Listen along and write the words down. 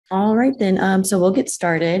All right then. So we'll get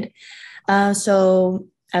started. So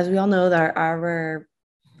as we all know, that our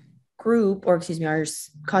group, or excuse me, our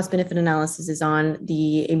cost benefit analysis is on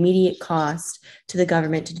the immediate cost to the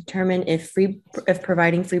government to determine if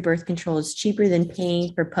providing free birth control is cheaper than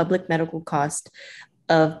paying for public medical cost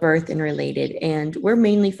of birth and related. And we're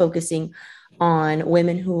mainly focusing on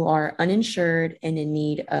women who are uninsured and in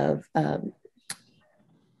need of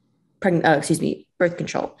birth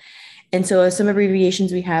control. And so some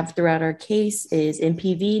abbreviations we have throughout our case is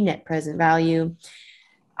NPV, net present value,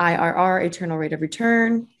 IRR, internal rate of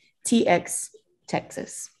return, TX,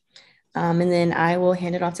 Texas. And then I will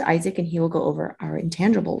hand it off to Isaac and he will go over our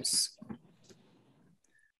intangibles.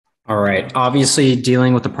 All right. Obviously,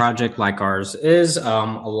 dealing with a project like ours is a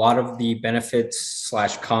lot of the benefits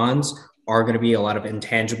slash cons are going to be a lot of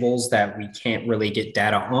intangibles that we can't really get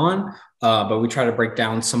data on. But we try to break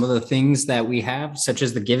down some of the things that we have, such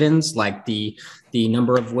as the givens, like the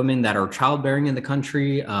number of women that are childbearing in the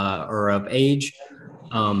country or of age,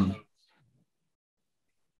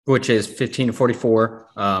 which is 15 to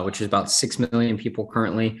 44, which is about 6 million people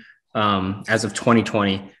currently as of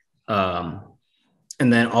 2020.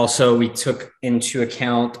 And then also we took into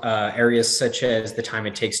account areas such as the time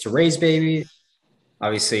it takes to raise baby,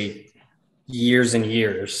 obviously years and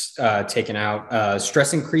years taken out,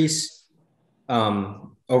 stress increase,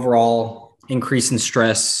 overall increase in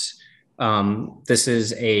stress. This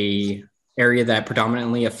is a area that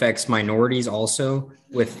predominantly affects minorities also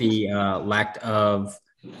with the lack of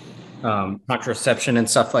contraception and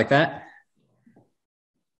stuff like that.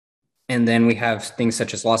 And then we have things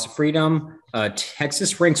such as loss of freedom.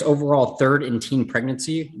 Texas ranks overall third in teen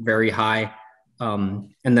pregnancy, very high. And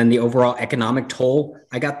then the overall economic toll.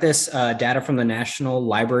 I got this data from the National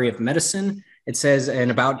Library of Medicine. It says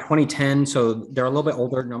in about 2010, so they're a little bit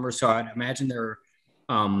older numbers, so I'd imagine they're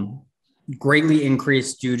greatly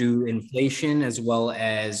increased due to inflation as well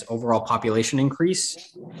as overall population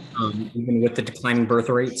increase, even with the declining birth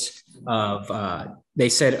rates of they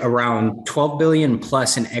said around 12 billion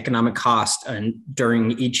plus in economic cost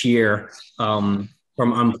during each year from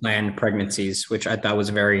unplanned pregnancies, which I thought was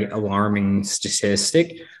a very alarming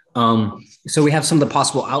statistic. So we have some of the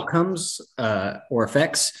possible outcomes or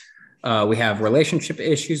effects. We have relationship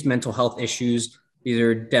issues, mental health issues. These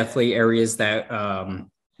are definitely areas that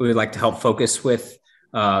we would like to help focus with,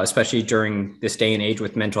 especially during this day and age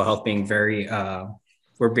with mental health being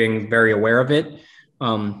we're being very aware of it.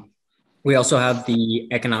 We also have the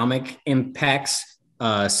economic impacts,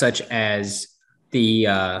 such as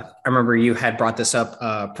I remember you had brought this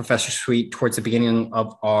up, Professor Sweet, towards the beginning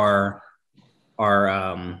of our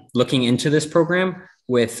looking into this program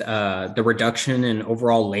with the reduction in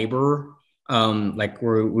overall labor. Like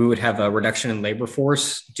we would have a reduction in labor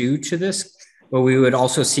force due to this, but we would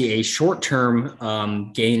also see a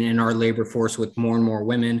short-term gain in our labor force with more and more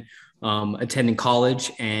women attending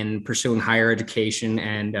college and pursuing higher education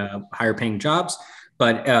and higher paying jobs.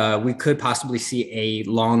 But we could possibly see a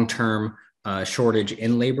long-term shortage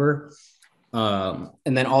in labor.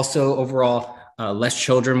 And then also overall, less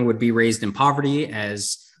children would be raised in poverty,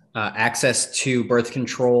 as access to birth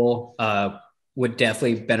control would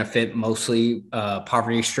definitely benefit mostly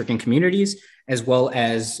poverty-stricken communities, as well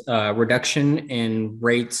as reduction in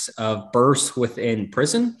rates of births within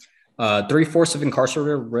prison. 3/4 of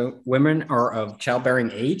incarcerated women are of childbearing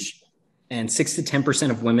age, and 6 to 10%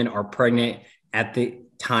 of women are pregnant at the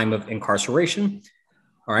time of incarceration.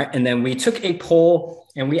 All right. And then we took a poll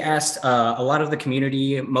and we asked a lot of the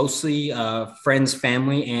community, mostly friends,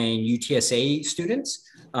 family, and UTSA students.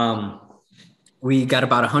 We got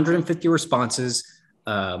about 150 responses.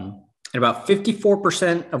 And about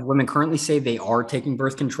 54% of women currently say they are taking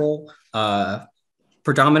birth control,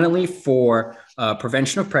 predominantly for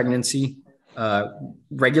prevention of pregnancy,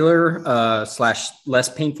 regular / less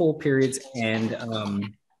painful periods, and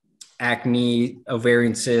acne,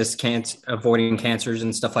 ovarian cysts, avoiding cancers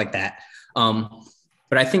and stuff like that.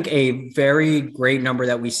 But I think a very great number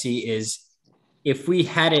that we see is, if we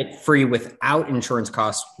had it free without insurance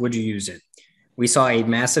costs, would you use it? We saw a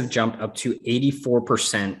massive jump up to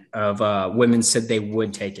 84% of women said they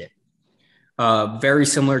would take it. Very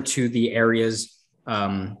similar to the areas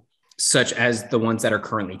such as the ones that are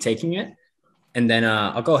currently taking it. And then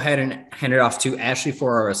I'll go ahead and hand it off to Ashley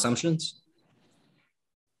for our assumptions.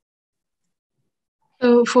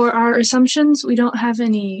 So for our assumptions, we don't have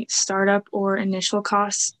any startup or initial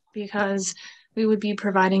costs because we would be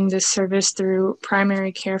providing this service through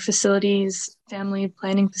primary care facilities, family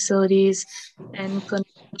planning facilities, and clinics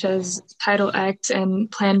such as Title X and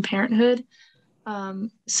Planned Parenthood.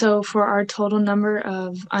 So for our total number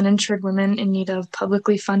of uninsured women in need of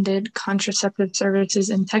publicly funded contraceptive services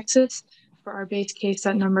in Texas, for our base case,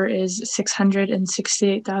 that number is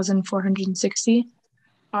 668,460.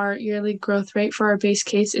 Our yearly growth rate for our base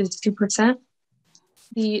case is 2%.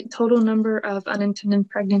 The total number of unintended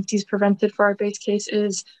pregnancies prevented for our base case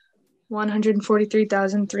is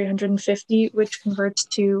 143,350, which converts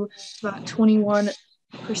to about 21%.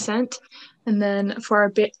 And then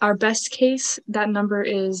for our best case, that number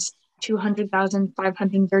is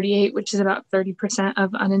 200,538, which is about 30%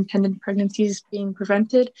 of unintended pregnancies being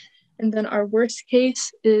prevented. And then our worst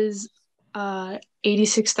case is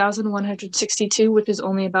 86,162, which is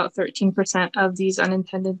only about 13% of these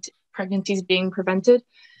unintended pregnancies being prevented.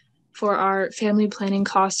 For our family planning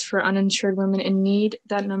costs for uninsured women in need,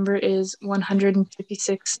 that number is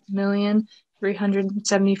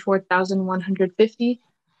 156,374,150.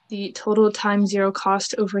 The total time zero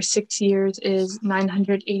cost over 6 years is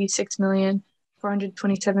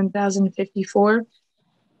 986,427,054.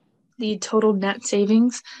 The total net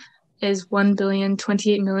savings is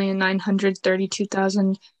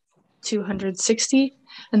 1,028,932,260.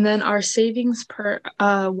 And then our savings per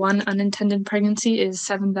one unintended pregnancy is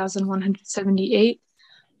 7,178.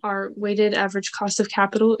 Our weighted average cost of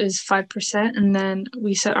capital is 5%, and then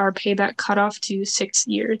we set our payback cutoff to 6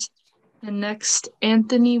 years. And next,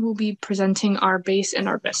 Anthony will be presenting our base and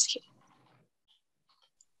our best case.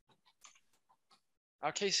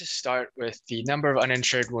 Our cases start with the number of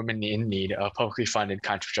uninsured women in need of publicly funded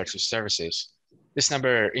contraceptive services. This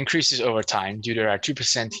number increases over time due to our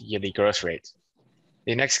 2% yearly growth rate.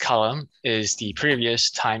 The next column is the previous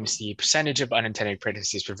times the percentage of unintended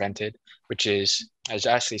pregnancies prevented, which is, as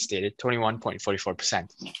Ashley stated,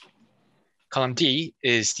 21.44%. Column D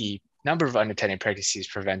is the number of unintended pregnancies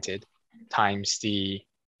prevented times the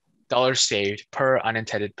dollars saved per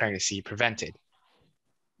unintended pregnancy prevented.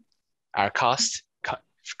 Our cost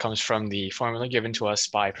comes from the formula given to us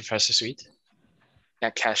by Professor Sweet.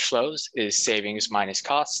 Net cash flows is savings minus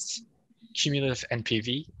costs. Cumulative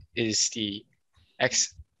NPV is the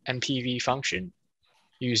XNPV function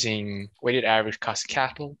using weighted average cost of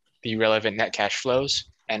capital, the relevant net cash flows,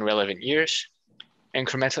 and relevant years.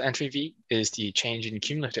 Incremental NPV is the change in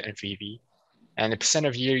cumulative NPV, and the percent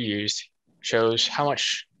of year used shows how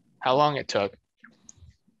long it took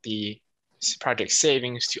the project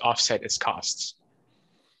savings to offset its costs.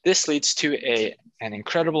 This leads to an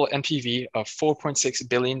incredible NPV of $4.6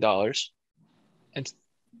 billion and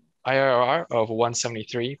IRR of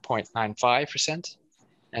 173.95%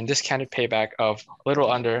 and discounted payback of a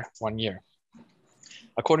little under 1 year.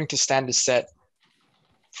 According to standards set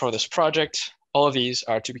for this project, all of these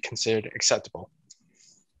are to be considered acceptable.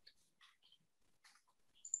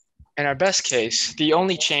 In our best case, the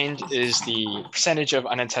only change is the percentage of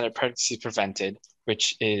unintended pregnancies prevented,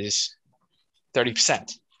 which is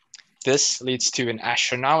 30%. This leads to an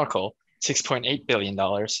astronomical $6.8 billion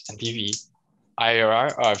NPV,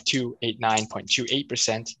 IRR of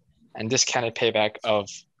 289.28%, and discounted payback of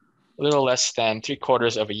a little less than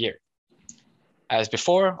 3/4 of a year. As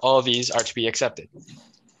before, all of these are to be accepted.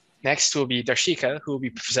 Next will be Darshika, who will be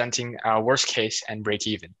presenting our worst case and break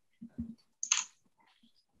even.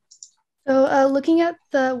 So looking at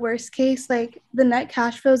the worst case, like the net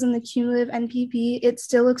cash flows and the cumulative NPV, it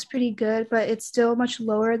still looks pretty good, but it's still much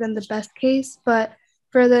lower than the best case. But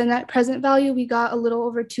for the net present value, we got a little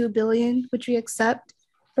over 2 billion, which we accept.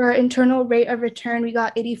 For our internal rate of return, we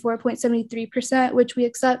got 84.73%, which we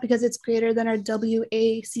accept because it's greater than our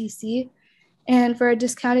WACC. And for our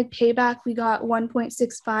discounted payback, we got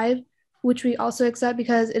 1.65, which we also accept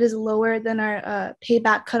because it is lower than our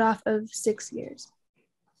payback cutoff of 6 years.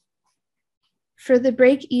 For the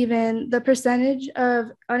break even, the percentage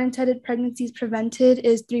of unintended pregnancies prevented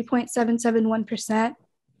is 3.771%.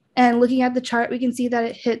 And looking at the chart, we can see that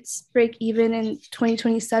it hits break even in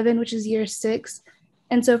 2027, which is year 6.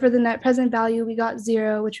 And so for the net present value, we got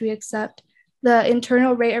 0, which we accept. The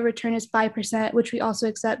internal rate of return is 5%, which we also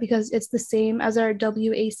accept because it's the same as our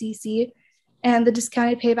WACC. And the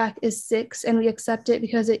discounted payback is 6, and we accept it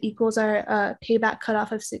because it equals our payback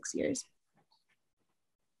cutoff of 6 years.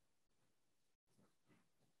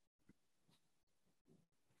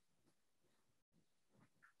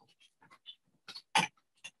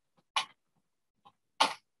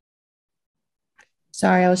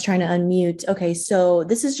 Sorry, I was trying to unmute. Okay, so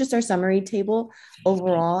this is just our summary table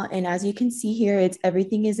overall. And as you can see here,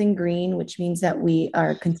 everything is in green, which means that we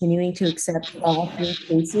are continuing to accept all 3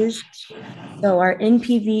 cases. So our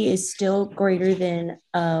NPV is still greater than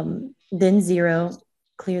 0.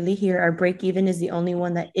 Clearly here, our break even is the only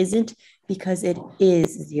one that isn't because it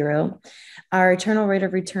is 0. Our internal rate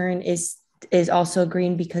of return is is also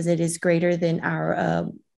green because it is greater than our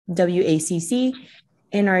WACC.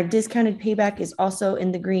 And our discounted payback is also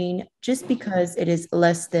in the green just because it is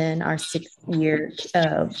less than our 6-year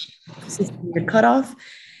cutoff.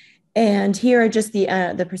 And here are just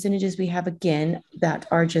the percentages we have again that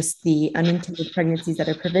are just the unintended pregnancies that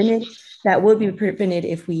are prevented, that will be prevented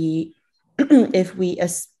if we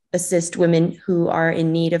assist women who are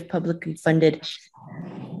in need of publicly funded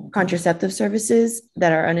contraceptive services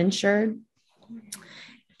that are uninsured.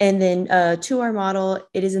 And then to our model,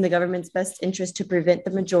 it is in the government's best interest to prevent the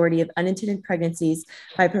majority of unintended pregnancies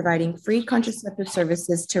by providing free contraceptive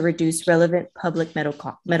services to reduce relevant public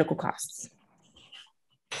medical costs.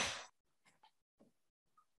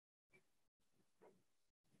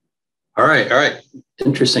 All right.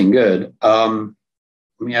 Interesting, good. Let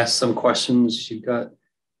me ask some questions. You've got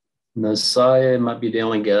Nasaya, might be the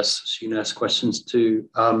only guest. She can ask questions too.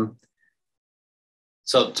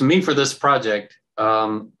 So to me, for this project,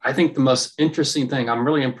 I think the most interesting thing, I'm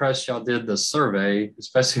really impressed y'all did the survey,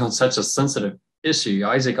 especially on such a sensitive issue.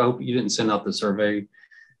 Isaac, I hope you didn't send out the survey.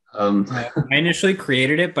 I initially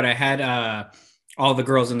created it, but I had all the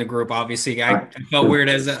girls in the group. Obviously, I felt weird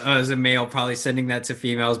as a male probably sending that to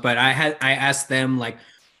females, but I asked them, like,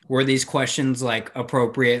 were these questions like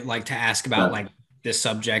appropriate, like to ask about like this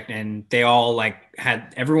subject, and they all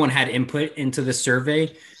everyone had input into the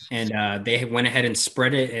survey. And they went ahead and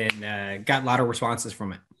spread it and got a lot of responses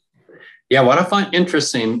from it. Yeah, what I find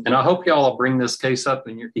interesting, and I hope y'all will bring this case up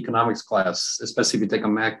in your economics class, especially if you take a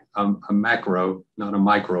macro, not a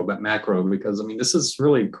micro, but macro, because I mean, this is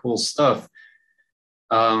really cool stuff.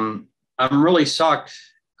 I'm really shocked.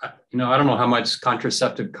 I don't know how much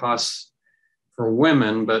contraceptive costs for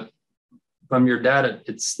women, but from your data,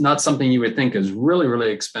 it's not something you would think is really,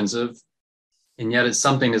 really expensive. And yet it's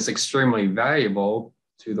something that's extremely valuable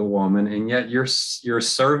to the woman, and yet your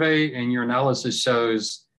survey and your analysis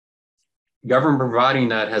shows government providing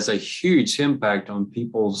that has a huge impact on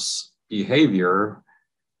people's behavior.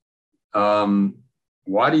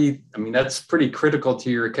 Why do you? I mean, that's pretty critical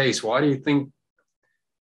to your case. Why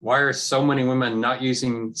are so many women not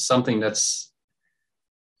using something that's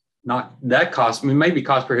not that cost? I mean, maybe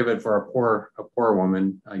cost prohibitive for a poor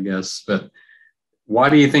woman, I guess, but why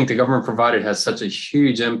do you think the government provided has such a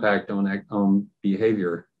huge impact on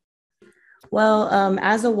behavior? Well,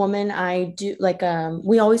 as a woman, I do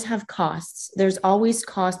we always have costs. There's always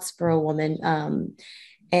costs for a woman,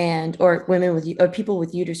 or women or people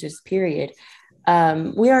with uteruses, period.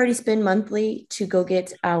 We already spend monthly to go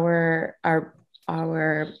get our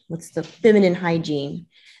what's the feminine hygiene,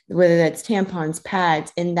 whether that's tampons,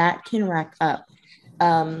 pads, and that can rack up.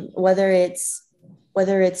 Whether it's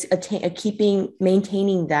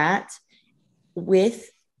maintaining that with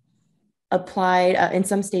applied, in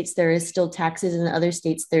some states there is still taxes, in other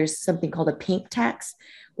states there's something called a pink tax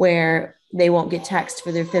where they won't get taxed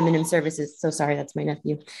for their feminine services. So sorry, that's my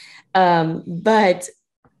nephew. But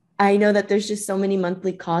I know that there's just so many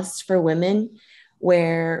monthly costs for women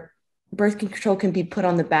where birth control can be put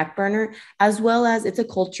on the back burner, as well as it's a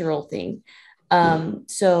cultural thing.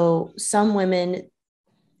 So some women,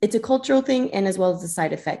 it's a cultural thing and as well as a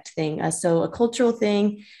side effect thing. So a cultural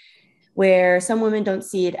thing where some women don't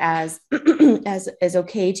see it as as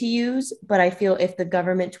okay to use, but I feel if the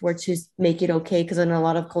government were to make it okay, because in a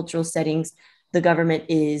lot of cultural settings, the government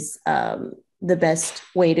is the best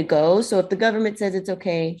way to go. So if the government says it's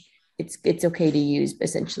okay, it's okay to use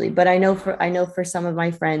essentially. But I know for some of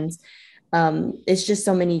my friends, it's just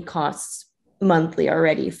so many costs monthly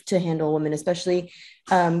already to handle women, especially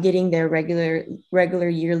getting their regular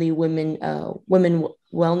yearly women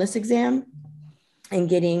wellness exam and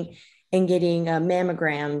getting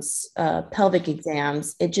mammograms, pelvic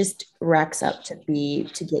exams. It just racks up to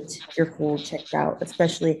get your full checked out,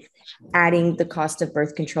 especially adding the cost of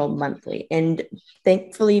birth control monthly. And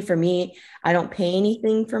thankfully for me, I don't pay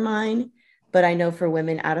anything for mine, but I know for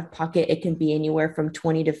women out of pocket, it can be anywhere from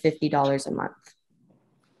 $20 to $50 a month.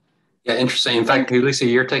 Yeah, interesting. In fact, Lisa,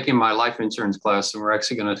 you're taking my life insurance class, and we're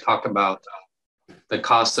actually going to talk about the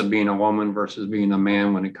cost of being a woman versus being a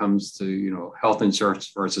man when it comes to, health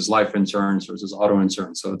insurance versus life insurance versus auto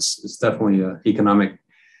insurance. So it's definitely an economic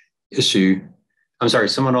issue. I'm sorry,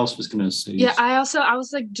 someone else was going to say. Yeah, I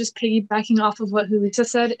was like just piggybacking off of what Julissa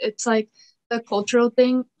said. It's like the cultural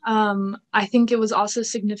thing. I think it was also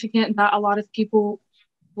significant that a lot of people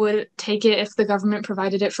would take it if the government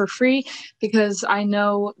provided it for free, because I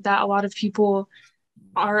know that a lot of people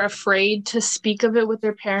are afraid to speak of it with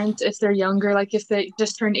their parents if they're younger, like if they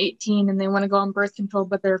just turned 18 and they want to go on birth control,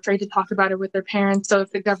 but they're afraid to talk about it with their parents. So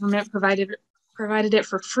if the government provided it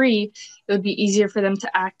for free, it would be easier for them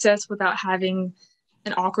to access without having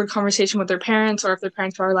an awkward conversation with their parents, or if their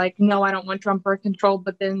parents are like, no, I don't want you on birth control,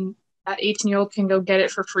 but then that 18-year-old can go get it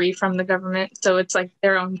for free from the government. So it's like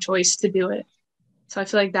their own choice to do it. So I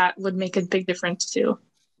feel like that would make a big difference too.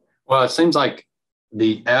 Well, it seems like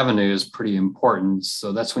the avenue is pretty important.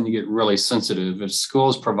 So that's when you get really sensitive. If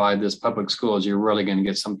schools provide this, public schools, you're really going to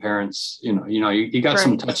get some parents, you got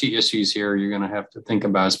some touchy issues here you're going to have to think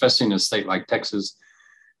about, especially in a state like Texas.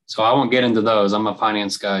 So I won't get into those. I'm a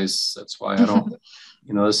finance guy. That's why I don't,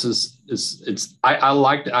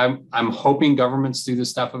 I'm hoping governments do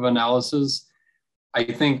this type of analysis. I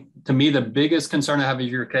think, to me, the biggest concern I have of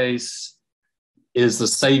your case is the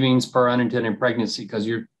savings per unintended pregnancy, because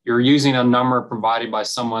you're using a number provided by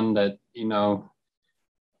someone that,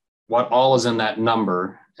 what all is in that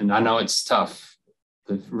number. And I know it's tough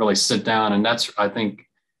to really sit down. And that's, I think,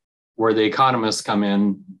 where the economists come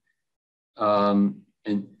in.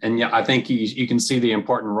 And yeah, I think you can see the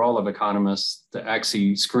important role of economists to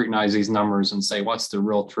actually scrutinize these numbers and say, what's the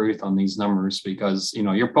real truth on these numbers? Because,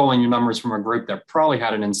 you're pulling your numbers from a group that probably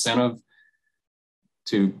had an incentive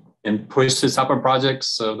to push this type of projects.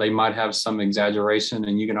 So they might have some exaggeration,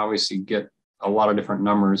 and you can obviously get a lot of different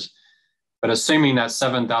numbers. But assuming that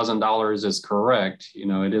 $7,000 is correct,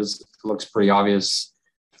 it looks pretty obvious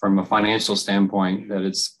from a financial standpoint that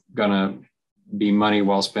it's going to be money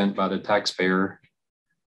well spent by the taxpayer.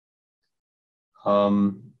 I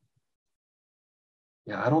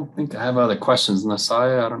don't think I have other questions.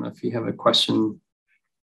 Nasaya, I don't know if you have a question.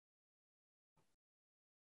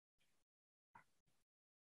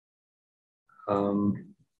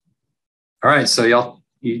 All right, so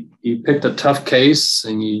you picked a tough case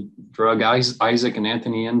and you drug Isaac and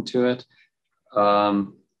Anthony into it.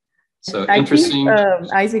 So I interesting.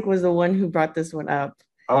 think, Isaac was the one who brought this one up.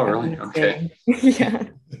 Oh, really? Okay. Yeah.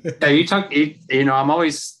 I'm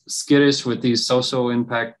always skittish with these social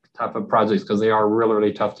impact type of projects because they are really,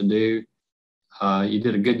 really tough to do. You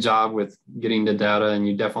did a good job with getting the data, and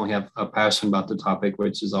you definitely have a passion about the topic,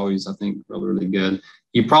 which is always, I think, really, really good.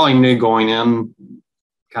 You probably knew going in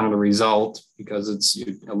kind of the result because it's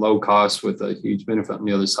a low cost with a huge benefit on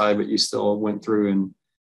the other side, but you still went through and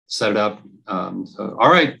set it up. All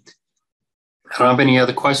right. I don't have any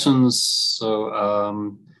other questions.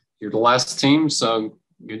 So you're the last team. So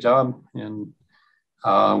good job. And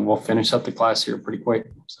we'll finish up the class here pretty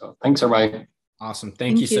quick. So thanks, everybody. Awesome.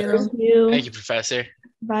 Thank you, sir. Thank you. Thank you, Professor.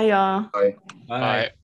 Bye, y'all. Bye. Bye.